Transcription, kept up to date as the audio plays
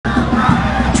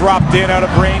dropped in out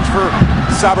of range for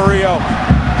Saborio.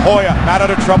 Hoya not out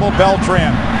of trouble.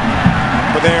 Beltran.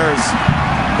 But there's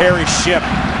Harry Ship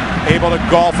able to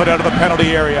golf it out of the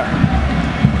penalty area.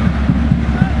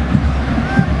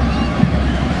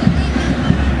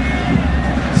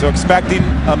 So expecting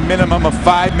a minimum of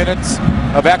 5 minutes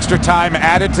of extra time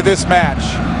added to this match.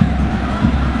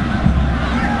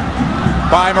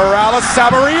 By Morales,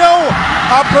 Saborio,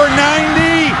 upper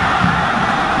 90.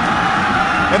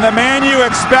 And the man you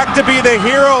expect to be the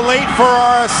hero late for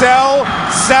RSL,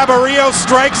 Saborio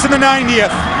strikes in the 90th.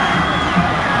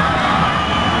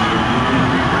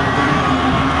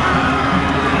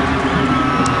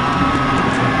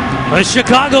 The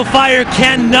Chicago Fire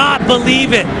cannot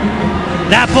believe it.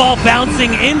 That ball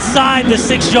bouncing inside the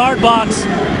 6-yard box.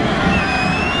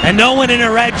 And no one in a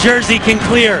red jersey can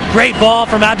clear. Great ball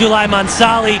from Abdoulaye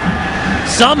Mansali.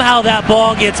 Somehow that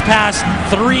ball gets past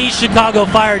 3 Chicago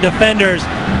Fire defenders.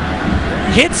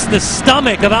 Hits the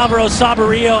stomach of Alvaro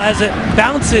Saborio as it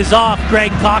bounces off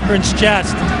Greg Cochran's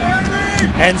chest.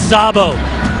 And Sabo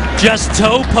just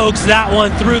toe pokes that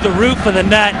one through the roof of the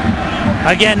net.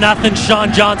 Again, nothing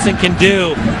Sean Johnson can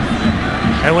do.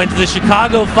 And when the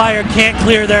Chicago Fire can't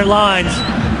clear their lines,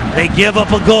 they give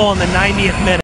up a goal in the 90th minute.